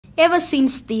Ever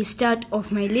since the start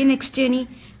of my Linux journey,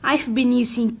 I've been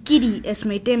using Kitty as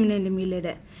my terminal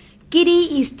emulator.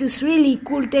 Kitty is this really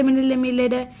cool terminal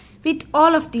emulator with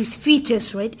all of these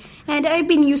features, right? And I've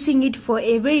been using it for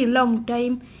a very long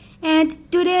time.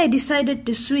 And today I decided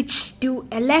to switch to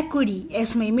Alacritty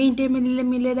as my main terminal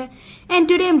emulator. And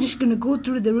today I'm just going to go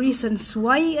through the reasons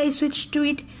why I switched to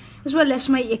it, as well as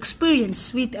my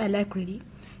experience with Alacritty.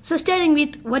 So starting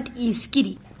with what is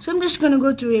Kitty. So I'm just going to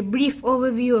go through a brief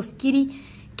overview of Kitty.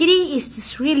 Kitty is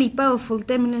this really powerful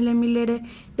terminal emulator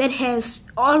that has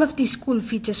all of these cool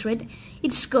features, right?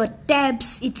 It's got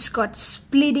tabs, it's got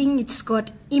splitting, it's got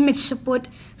image support,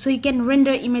 so you can render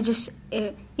images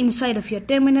inside of your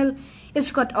terminal.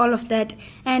 It's got all of that,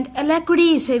 and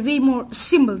Alacritty is a way more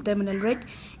simple terminal, right?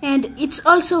 And it's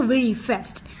also very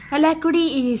fast.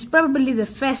 Alacritty is probably the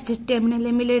fastest terminal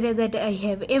emulator that I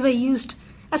have ever used,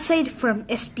 aside from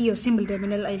ST or Simple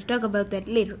Terminal. I'll talk about that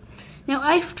later. Now,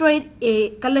 I've tried a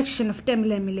collection of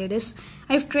terminal emulators.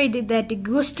 I've tried that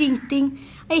ghosting thing.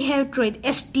 I have tried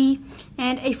ST,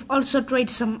 and I've also tried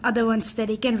some other ones that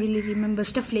I can't really remember.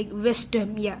 Stuff like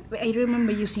Western. Yeah, I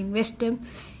remember using Western.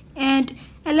 And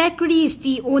Alacritty is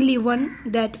the only one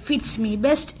that fits me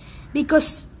best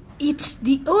because it's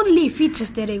the only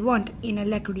features that I want in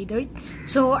Alacritty, right?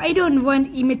 So I don't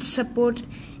want image support.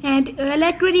 And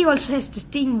Alacritty also has this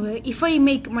thing where if I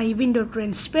make my window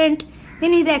transparent,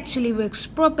 then it actually works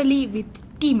properly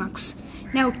with Tmux.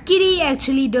 Now, Kitty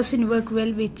actually doesn't work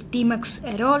well with Tmux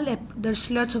at all.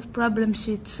 There's lots of problems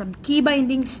with some key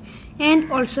bindings,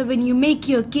 and also when you make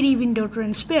your Kitty window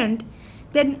transparent,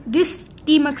 then this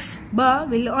Tmux bar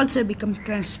will also become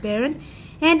transparent,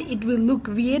 and it will look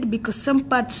weird because some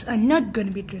parts are not going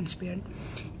to be transparent.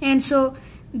 And so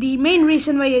the main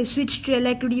reason why I switched to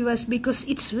Alacritty was because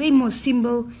it's way more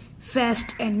simple,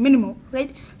 fast and minimal,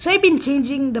 right? So I've been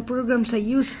changing the programs I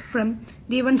use from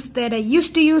the ones that I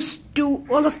used to use to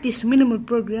all of these minimal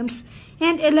programs,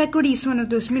 and Alacritty is one of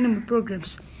those minimal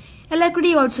programs.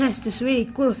 Alacritty also has this very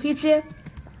cool feature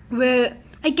where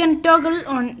I can toggle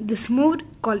on this mode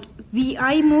called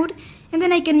VI mode, and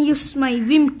then I can use my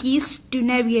Vim keys to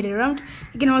navigate around.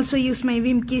 I can also use my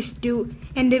Vim keys to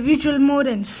individual mode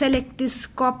and select this,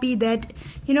 copy that,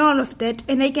 all of that,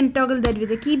 and I can toggle that with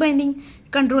a key binding,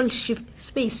 Control Shift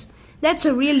Space. That's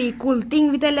a really cool thing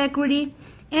with Alacritty,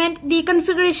 and the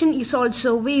configuration is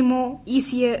also way more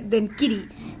easier than Kitty.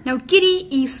 Now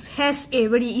Kitty has a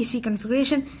very easy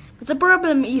configuration, but the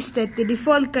problem is that the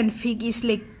default config is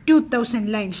like 2000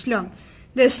 lines long.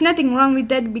 There's nothing wrong with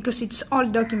that because it's all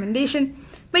documentation,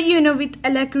 but with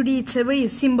Alacritty it's a very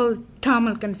simple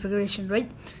terminal configuration, right?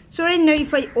 So right now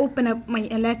if I open up my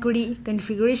Alacritty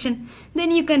configuration,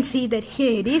 then you can see that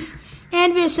here it is,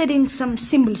 and we're setting some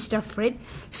simple stuff, right?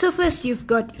 So first you've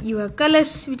got your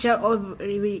colors, which are all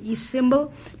very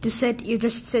simple to set. You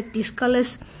just set these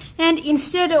colors, and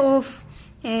instead of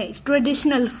a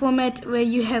traditional format where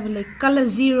you have like color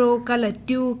 0, color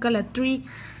 2, color 3,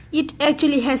 it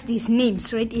actually has these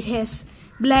names, right? It has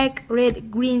black,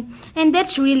 red, green, and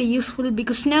that's really useful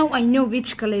because now I know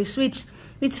which color is which.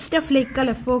 With stuff like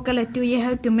color 4, color 2, you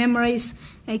have to memorize,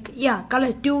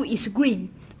 color 2 is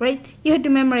green, right? You have to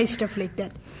memorize stuff like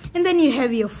that. And then you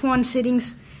have your font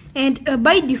settings, and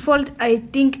by default, I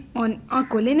think on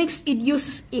Arco Linux, it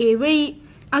uses a very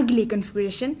ugly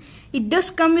configuration. It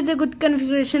does come with a good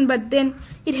configuration, but then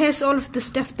it has all of the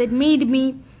stuff that made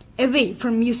me away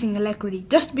from using Alacritty.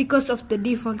 Just because of the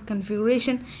default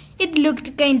configuration, it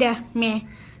looked kinda meh.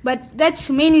 But that's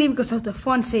mainly because of the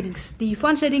font settings. The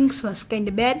font settings was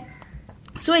kinda bad,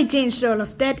 so I changed all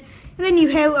of that. And then you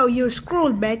have your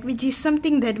scroll back, which is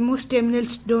something that most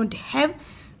terminals don't have.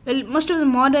 Well, most of the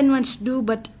modern ones do,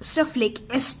 but stuff like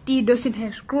ST doesn't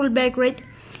have scroll back, right?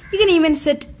 You can even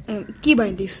set key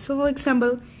bindings. So for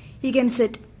example, you can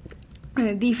set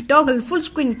the toggle full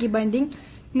screen key binding.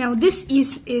 Now this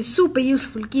is a super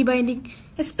useful key binding,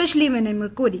 especially when I'm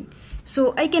recording.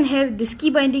 So I can have this key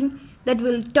binding that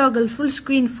will toggle full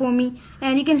screen for me,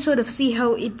 and you can sort of see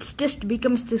how it just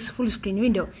becomes this full screen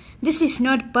window. This is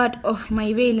not part of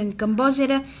my Wayland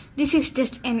compositor. This is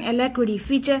just an Alacritty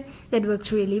feature that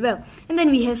works really well. And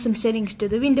then we have some settings to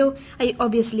the window. I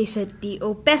obviously set the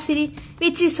opacity,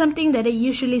 which is something that I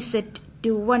usually set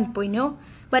to 1.0.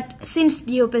 But since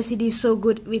the opacity is so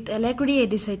good with Alacritty, I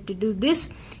decided to do this.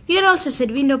 You can also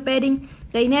set window padding,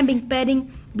 dynamic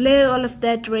padding, blur, all of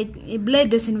that, right? Blur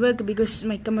doesn't work because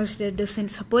my compositor doesn't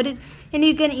support it. And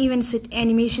you can even set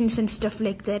animations and stuff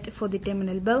like that for the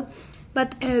terminal bell.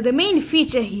 But the main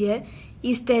feature here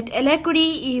is that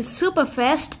Alacritty is super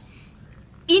fast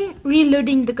in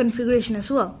reloading the configuration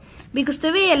as well. Because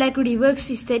the way Alacritty works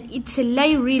is that it's a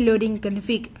live reloading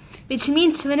config, which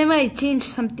means whenever I change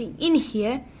something in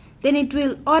here, then it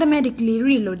will automatically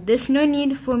reload. There's no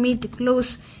need for me to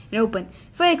close and open.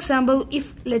 For example,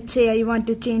 if let's say I want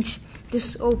to change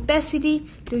this opacity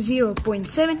to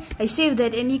 0.7, I save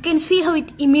that and you can see how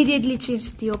it immediately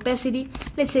changed the opacity.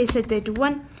 Let's say I set that to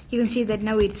 1, you can see that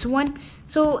now it's 1.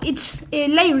 So it's a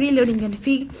live reloading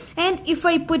config, and if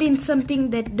I put in something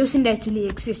that doesn't actually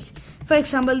exist, for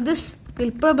example this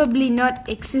will probably not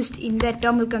exist in that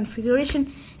terminal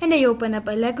configuration, and I open up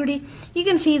Alacritty, you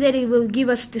can see that it will give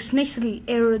us this nice little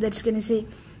error that's gonna say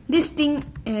this thing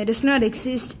does not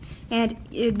exist, and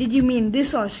did you mean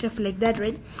this, or stuff like that,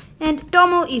 right? And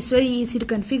terminal is very easy to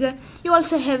configure. You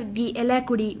also have the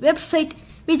Alacritty website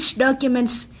which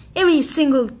documents every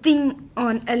single thing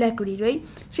on Alacritty, right?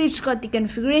 So it's got the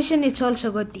configuration, it's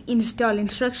also got the install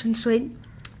instructions, right?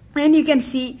 And you can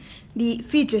see the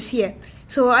features here.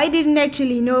 So I didn't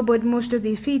actually know about most of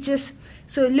these features.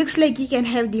 So it looks like you can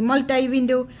have the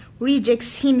multi-window,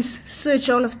 regex, hints, search,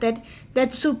 all of that.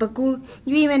 That's super cool.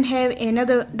 You even have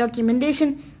another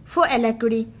documentation for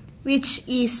Alacritty, which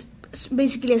is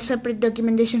basically a separate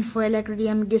documentation for Alacritty,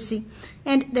 I'm guessing.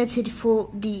 And that's it for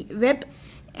the web.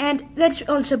 And that's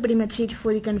also pretty much it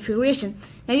for the configuration.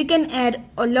 Now you can add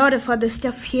a lot of other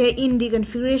stuff here in the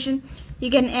configuration. You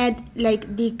can add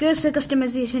like the cursor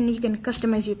customization, you can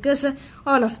customize your cursor,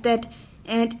 all of that.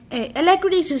 And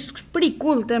Alacritty is pretty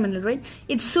cool terminal, right?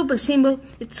 It's super simple,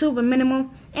 it's super minimal,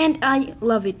 and I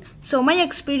love it. So my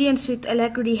experience with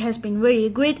Alacritty has been very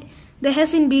great. There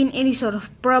hasn't been any sort of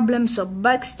problems or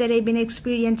bugs that I've been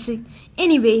experiencing.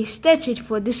 Anyways, that's it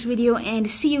for this video, and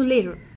see you later.